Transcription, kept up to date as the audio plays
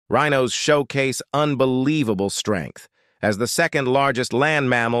Rhinos showcase unbelievable strength. As the second largest land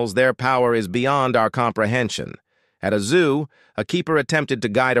mammals, their power is beyond our comprehension. At a zoo, a keeper attempted to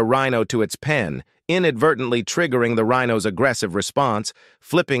guide a rhino to its pen, inadvertently triggering the rhino's aggressive response,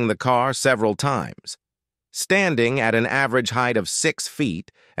 flipping the car several times. Standing at an average height of 6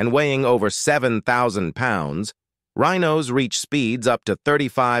 feet and weighing over 7,000 pounds, rhinos reach speeds up to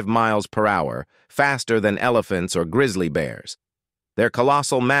 35 miles per hour, faster than elephants or grizzly bears. Their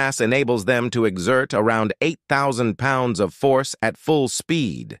colossal mass enables them to exert around 8,000 pounds of force at full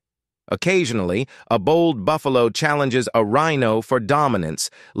speed. Occasionally, a bold buffalo challenges a rhino for dominance,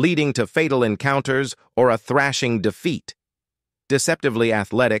 leading to fatal encounters or a thrashing defeat. Deceptively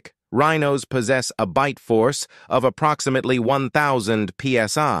athletic, rhinos possess a bite force of approximately 1,000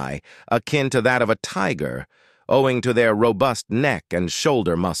 psi, akin to that of a tiger, owing to their robust neck and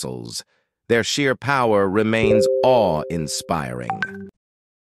shoulder muscles. Their sheer power remains awe-inspiring.